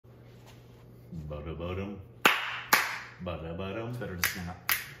Ba-da-ba-dum. Ba-da-ba-dum. It's better to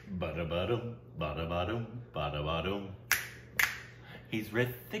snap. Ba-da-ba-dum. Ba-da-ba-dum. Ba-da-ba-dum. He's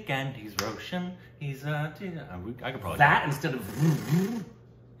Rithik and he's Roshan. He's I could probably that instead of.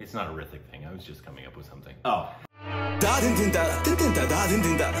 It's not a Rithik thing. I was just coming up with something. Oh. Hey,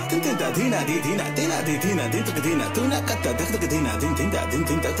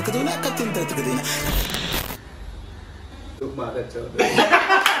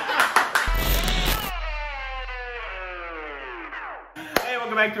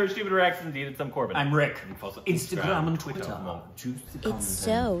 welcome back to our Stupid Reactions. Indeed, it's Corbin. I'm Rick. Instagram and Twitter. Juicy it's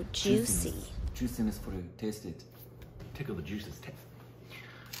so juicy. Juiciness for you. Taste it. Tickle the juices.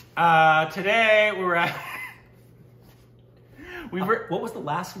 Today we're at. What was the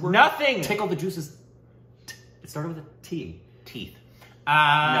last word? Nothing. Tickle the juices. It started with a T. Teeth.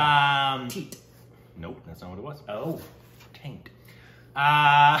 No. Teat. Nope, that's not what it was. Oh. Taint.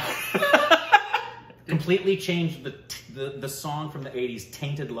 Completely changed the song from the 80s,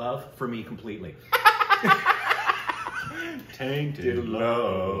 Tainted Love, for me completely. Tainted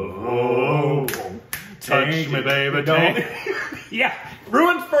love. Oh. Touch me, baby, don't. Yeah,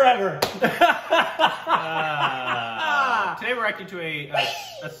 ruined forever. Today we're reacting to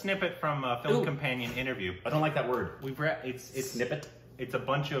a snippet from a Film Companion interview. I don't like that word. It's snippet. It's a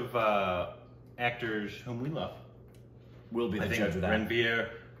bunch of actors whom we love. We'll be the judge of that. Ranveer,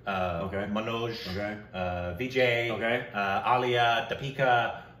 okay. Manoj, okay. Vijay, okay. Alia,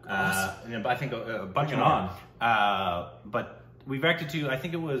 Deepika, I think a bunch of but we reacted to, I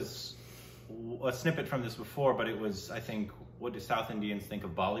think it was a snippet from this before, but it was, I think, what do South Indians think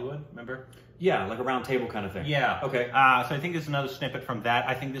of Bollywood, remember? Yeah, like a round table kind of thing. Yeah. Okay. So I think there's another snippet from that.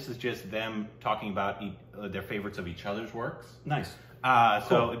 I think this is just them talking about their favorites of each other's works. Nice.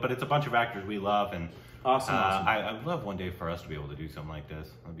 Cool. But it's a bunch of actors we love, and awesome. I would love one day for us to be able to do something like this.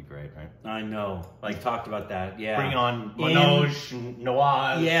 That'd be great, right? I know. Like, we talked about that. Yeah. Bring on Manoj, and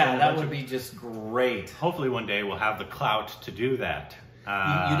Nawaz. Yeah, that would be just great. Hopefully one day we'll have the clout to do that.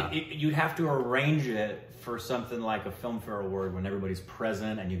 You'd have to arrange it for something like a Filmfare Award when everybody's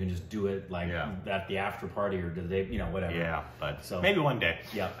present, and you can just do it like at the after party or the day, whatever. Yeah, but so maybe one day.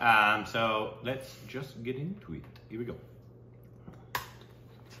 Yeah. So let's just get into it. Here we go.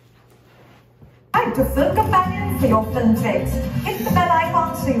 Subscribe to Film Companion for your film fix. Hit the bell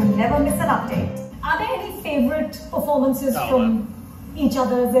icon so you never miss an update. Are there any favorite performances from each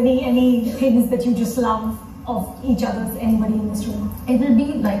other's? Any things that you just love of each other's? Anybody in this room? It will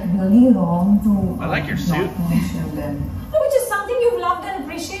be like really wrong to I like your suit. not mention them. No, which is something you've loved and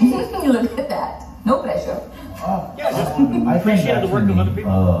appreciated. Look at that. No pressure. Yeah, just I appreciate the work of other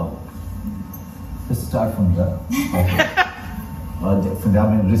people. Let's start from the.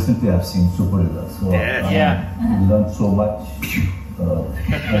 Recently I've seen Superhero, so I learned so much.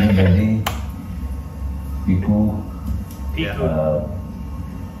 Everybody, Piku,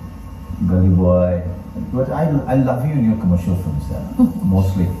 Gully Boy. But I love you in your commercial films,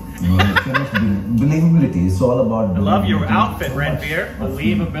 mostly. Believability. It's all about. I love your outfit, Ranveer.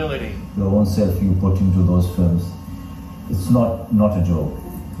 Believability. Your own self you put into those films. It's not a joke.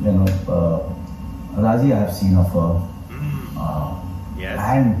 Raji I have seen of her. Yes.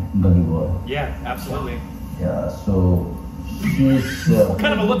 And Gully Boy. Yeah, absolutely. Yeah, so she's. What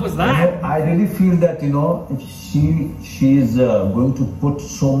kind of a look was that? I really feel that if she is going to put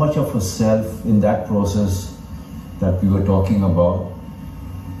so much of herself in that process that we were talking about.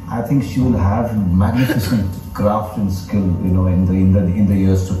 I think she will have magnificent craft and skill, in the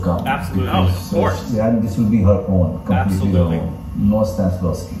years to come. Absolutely, because, of course. And this will be her own, completely Absolutely. her own. No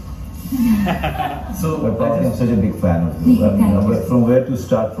Stanislavski. But I'm such a big fan of you. But from where to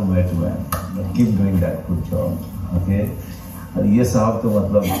start, from where to end. But keep doing that. Good job. Okay. ये साहब तो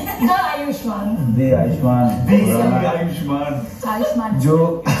मतलब आयुष्मान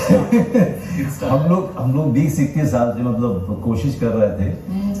जो हम लोग 20-21 साल से मतलब कोशिश कर रहे थे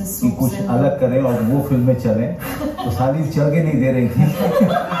कि कुछ अलग करें और वो फिल्म में चलें तो साली चल के नहीं दे रही थी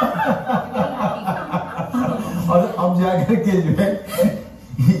और अब जाकर के जो है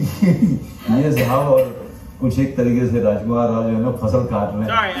ये साहब और कुछ एक तरीके से राजकुमार राव जो है ना फसल काट रहे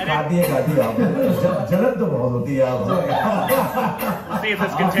हैं काटिए आप जलन तो बहुत होती है आप See if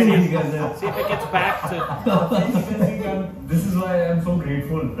this continues. See if it gets back to. This is why I'm so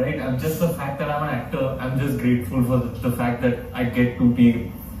grateful, right? I'm just the fact that I'm an actor. I'm just grateful for the fact that I get to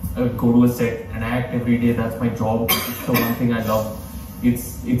go to a set and act every day. That's my job. It's the one thing I love.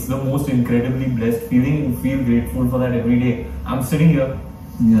 It's the most incredibly blessed feeling, and feel grateful for that every day. I'm sitting here.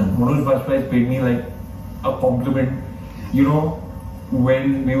 Manoj Bajpayee paid me like a compliment.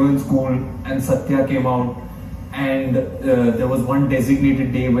 When we were in school and Satya came out, and there was one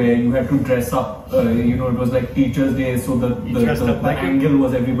designated day where you had to dress up. You know, it was like Teachers' Day, so the angle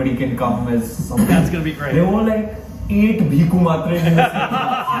was everybody can come as something. That's gonna be great. There were like 8 Bhiku Matre in the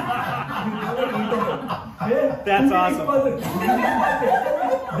That's awesome.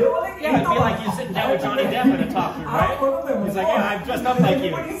 They were like, yeah, it'd be like you're sitting down with Johnny Depp in a talk, right? He's like, yeah, I'm dressed up like you.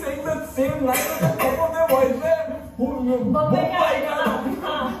 Everybody's saying the same line at the top of their voice there. You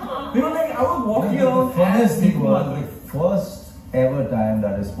know, like I was walking around. The funniest thing was the first ever time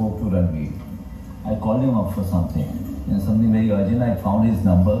that I spoke to Ranveer. I called him up for something, and something very urgent. I found his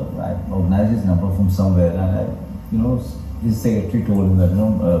number. I organized his number from somewhere, and I, you know, his secretary told him that, you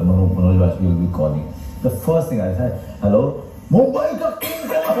know, Manoj Vajpayee will be calling. The first thing I said, hello, Mumbai ka king.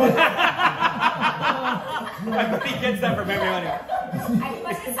 He gets that from everybody. And he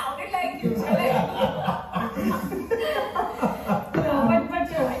must have sounded like you.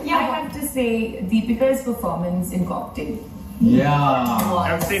 I have to say, Deepika's performance in Cocktail. Yeah. I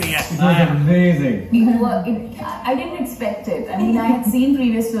haven't seen it yet. It was amazing. I didn't expect it. I mean, I had seen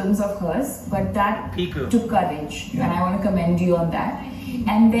previous films of hers, but that took courage, and I want to commend you on that.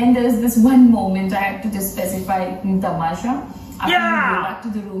 And then there's this one moment I have to just specify in Tamasha. After you go back to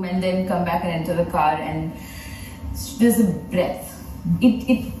the room and then come back and enter the car, and there's a breath.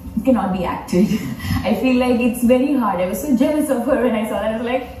 It cannot be acted. I feel like it's very hard. I was so jealous of her when I saw that. I was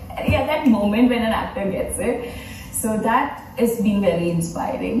like, yeah, that moment when an actor gets it. So that has been very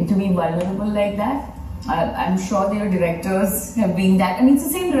inspiring, to be vulnerable like that. I'm sure their directors have been that. I mean, it's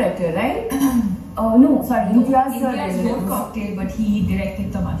the same director, right? Oh no, sorry, India's wrote Cocktail, but he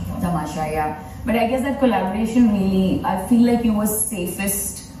directed Tamasha. Tamasha, yeah. But I guess that collaboration really, I feel like you were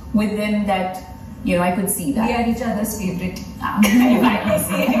safest within that. You know, I could see that. We are each other's favorite. I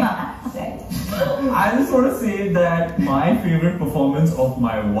just want to say that my favorite performance of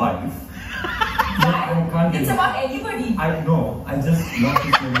my wife. It's about anybody. I know. I just love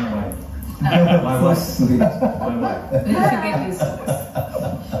to say my wife. My wife. My wife.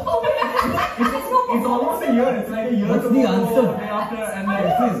 It's almost a year. It's like a year. What's the answer? Day after, and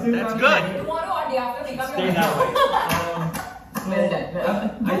that's good. Tomorrow or day after, make up Stay that way. Well done.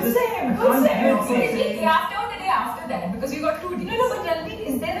 Good same. Day after or the day after that, because you got 2 days. No, but tell me,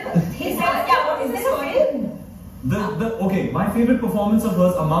 is there a film? Okay, my favorite performance of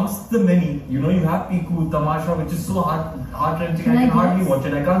hers amongst the many, you know, you have Piku, Tamasha, which is so heart-wrenching. I can hardly watch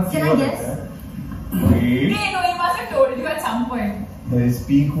it. I can't see her like that. Wait. No, you must have told you at some point. There is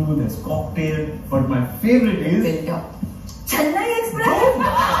Piku, there's Cocktail, but my favorite is Chennai Express.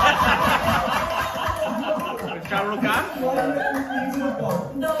 Shah Rukh Khan?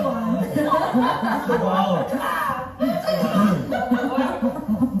 No. Wow.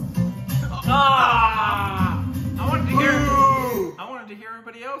 I wanted to hear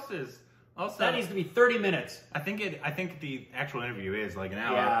everybody else's. Also, that needs to be 30 minutes. I think the actual interview is like an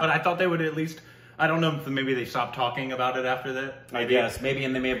hour, Yeah. but I thought they would at least. I don't know if maybe they stopped talking about it after that. Maybe. Yes, maybe,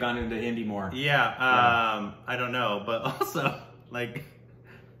 and they may have gone into Hindi more. Yeah, I don't know, but also like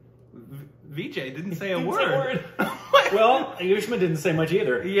Vijay didn't say a word. Well, Yushma didn't say much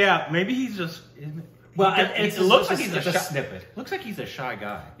either. Yeah, maybe he's just. Well, it looks like he's a snippet. Looks like he's a shy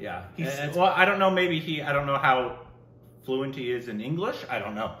guy. Yeah. Well, I don't know. Maybe I don't know how fluent he is in English. I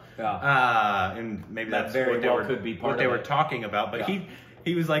don't know. Yeah. And maybe that that's very what they well were, could be part what of they were it. talking about. But Yeah.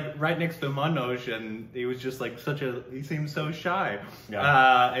 he was like right next to Manoj, and he was just like he seemed so shy.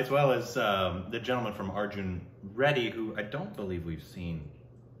 Yeah. As well as the gentleman from Arjun Reddy, who I don't believe we've seen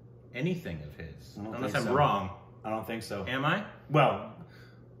anything of his, unless I'm wrong. I don't think so. Am I? Well,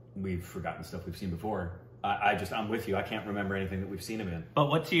 we've forgotten stuff we've seen before. I'm with you. I can't remember anything that we've seen him in. But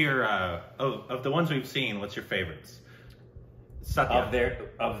what's your of the ones we've seen? What's your favorites? Satya.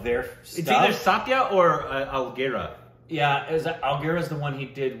 Of their stuff. It's either Satya or Algira. Yeah, Algira's the one he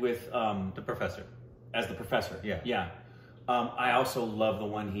did with the professor. As the professor. Yeah. Yeah. I also love the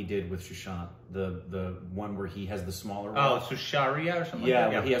one he did with Sushant, the one where he has the smaller role. Oh, Susharia or something. Yeah,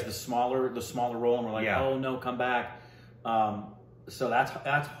 like that? where he has the smaller role, and we're like, oh no, come back. So that's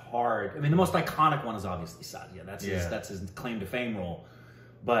hard. I mean, the most iconic one is obviously Satya. That's his claim to fame role.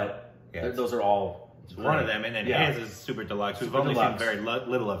 But those are all one of them, and then his is Super Deluxe. We've only seen very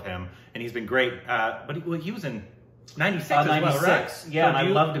little of him, and he's been great. But he was in '96 as well, right? Yeah, and I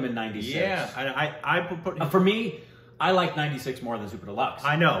loved him in '96. Yeah, I put for me, I like '96 more than Super Deluxe.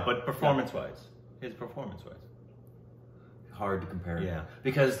 I know, but performance-wise, his performance-wise, hard to compare. Yeah,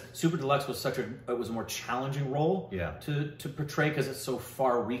 because Super Deluxe was it was a more challenging role. Yeah. To portray because it's so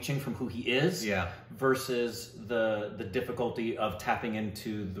far-reaching from who he is. Yeah. Versus the difficulty of tapping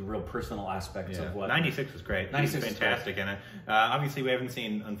into the real personal aspects of what. '96 was great. 96 was fantastic, and obviously we haven't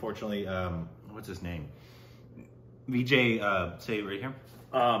seen, unfortunately, what's his name? VJ, say it right here.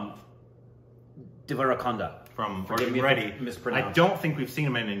 Devarakonda. From Ready. I don't think we've seen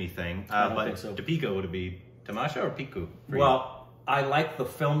him in anything. I don't but think so. Topeka, would it be Tamasha or Piku? Well, I like the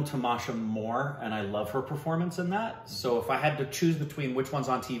film Tamasha more, and I love her performance in that. So if I had to choose between which one's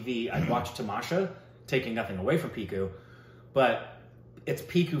on TV, I'd watch Tamasha, taking nothing away from Piku. But it's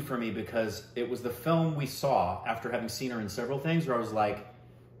Piku for me because it was the film we saw after having seen her in several things where I was like,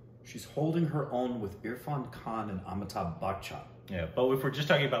 she's holding her own with Irfan Khan and Amitabh Bachchan. Yeah, but if we're just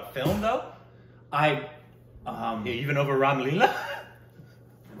talking about film, though, even over Ram Leela?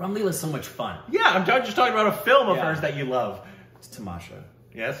 Ram Leela's so much fun. Yeah, I'm just talking about a film of hers that you love. It's Tamasha.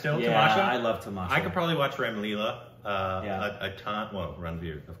 Yeah, still yeah, Tamasha? I love Tamasha. I could probably watch Ram Leela a ton. Well,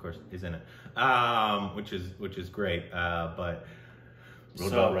 Ranveer, of course, is in it, which is great. But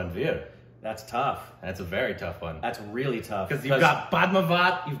what about Ranveer? That's tough. That's a very tough one. That's really tough. Because you've got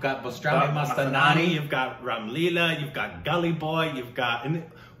Padmavat, you've got Pastrami Mastanani, you've got Ram Leela, you've got Gully Boy, you've got... And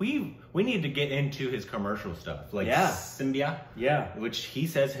we need to get into his commercial stuff. Like Sindhya, which he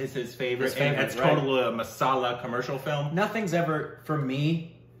says is his favorite. And it's totally a masala commercial film. Nothing's ever, for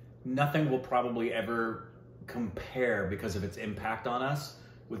me, nothing will probably ever compare because of its impact on us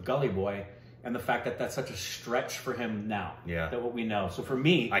with Gully Boy. And the fact that that's such a stretch for him now. Yeah. That what we know. So for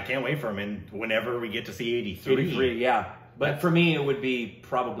me... I can't wait for him in whenever we get to see 83. 83, yeah. But for me, it would be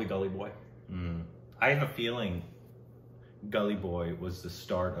probably Gully Boy. I have a feeling Gully Boy was the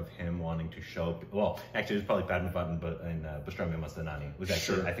start of him wanting to show... Well, actually, it was probably Padmavat and Pastrami Mastanani was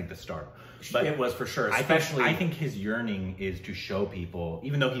actually, I think, the start. But it was for sure, especially... I think his yearning is to show people,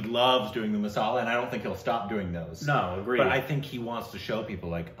 even though he loves doing the masala, and I don't think he'll stop doing those. No, agreed. But I think he wants to show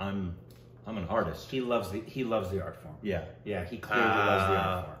people, like, I'm an artist. He loves the art form. Yeah. Yeah, he clearly loves the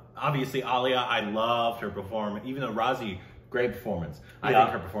art form. Obviously, Alia, I loved her performance. Even though Razi, great performance. I think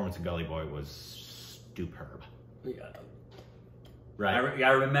her performance in Gully Boy was superb. Yeah. Right?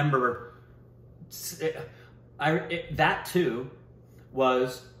 I remember... that, too,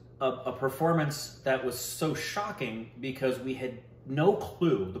 was a performance that was so shocking because we had no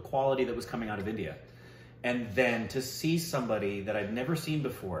clue the quality that was coming out of India. And then to see somebody that I'd never seen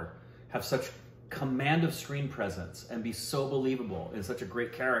before have such command of screen presence and be so believable in such a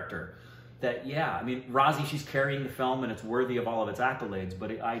great character that, I mean, Razi, she's carrying the film and it's worthy of all of its accolades,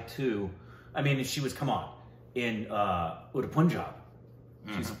 but she was, come on, in Uda Punjab.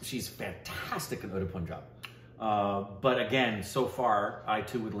 She's fantastic in Uda Punjab. But again, so far, I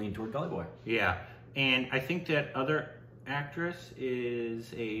too would lean toward Gully Boy. Yeah, and I think that other actress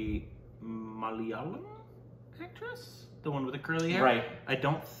is a Malayalam actress, the one with the curly hair. Right. I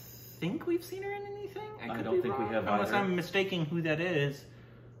don't think we've seen her in anything. I don't think we have unless either. I'm mistaking who that is.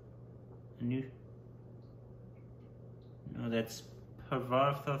 No, that's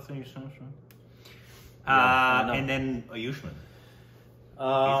Parvartha Singh. And then Ayushmann.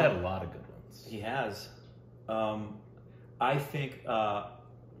 He's had a lot of good ones. He has. I think.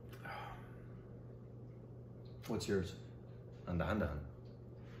 What's yours? Andahan.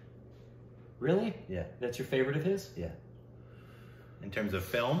 Really? Yeah. That's your favorite of his? Yeah. In terms of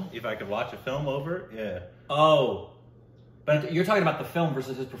film, if I could watch a film over, Oh. But you're talking about the film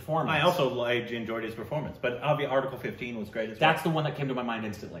versus his performance. I also enjoyed his performance, but obviously Article 15 was great as well. That's the one that came to my mind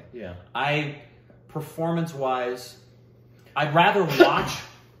instantly. Yeah. Performance-wise, I'd rather watch...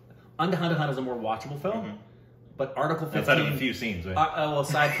 Andahan is a more watchable film, but Article 15... Outside of a few scenes, right? Well,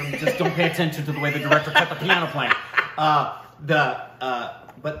 aside from just don't pay attention to the way the director cut the piano playing.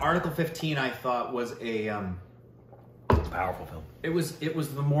 But Article 15, I thought, was a powerful film. It was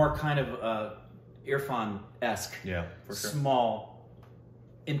the more kind of Irfan-esque, for sure. Small,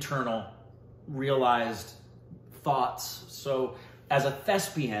 internal, realized thoughts. So as a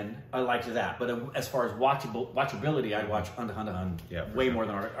thespian, I liked that. But as far as watchability, I'd watch Andahan way more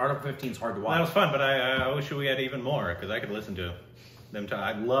than Article 15 is hard to watch. That was fun, but I wish we had even more because I could listen to them.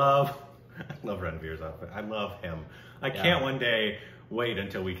 I love Ranveer's outfit. I love him. I can't one day wait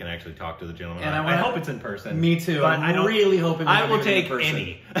until we can actually talk to the gentleman. And I hope it's in person. Me too. I'm really hoping I will take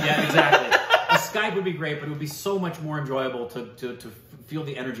any. Yeah, exactly. A Skype would be great, but it would be so much more enjoyable to feel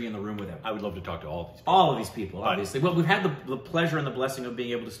the energy in the room with him. I would love to talk to all of these people. All of these people, obviously. Well, we've had the pleasure and the blessing of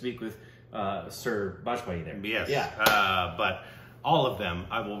being able to speak with Sir Bajpayee there. Yes. Yeah. But all of them,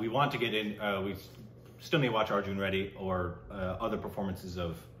 we want to get in. We still need to watch Arjun Reddy or other performances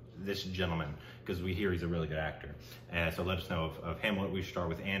of this gentleman because we hear he's a really good actor. So let us know of him, what we should start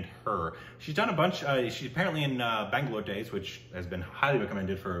with, and her. She's done a bunch. She's apparently in Bangalore Days, which has been highly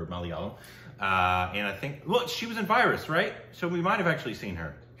recommended for Malayalam. And I think, well, she was in Virus, right? So we might have actually seen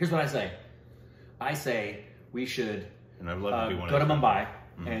her. Here's what I say. I say we should and I'd love to be one go to Mumbai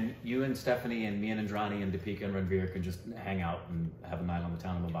and you and Stephanie and me and Indrani and Deepika and Ranveer could just hang out and have a night on the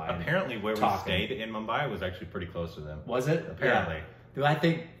town of Mumbai. Apparently, where we stayed in Mumbai was actually pretty close to them. Was it? Apparently. Yeah. Dude, I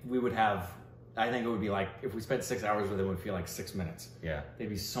think we would have. I think it would be like if we spent 6 hours with them, it would feel like 6 minutes. Yeah, they'd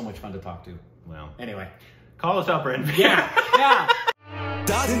be so much fun to talk to. Well, anyway, call us up, Ranveer. Yeah, yeah.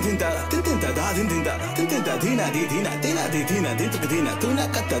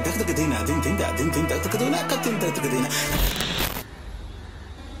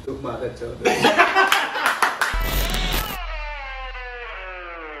 Look,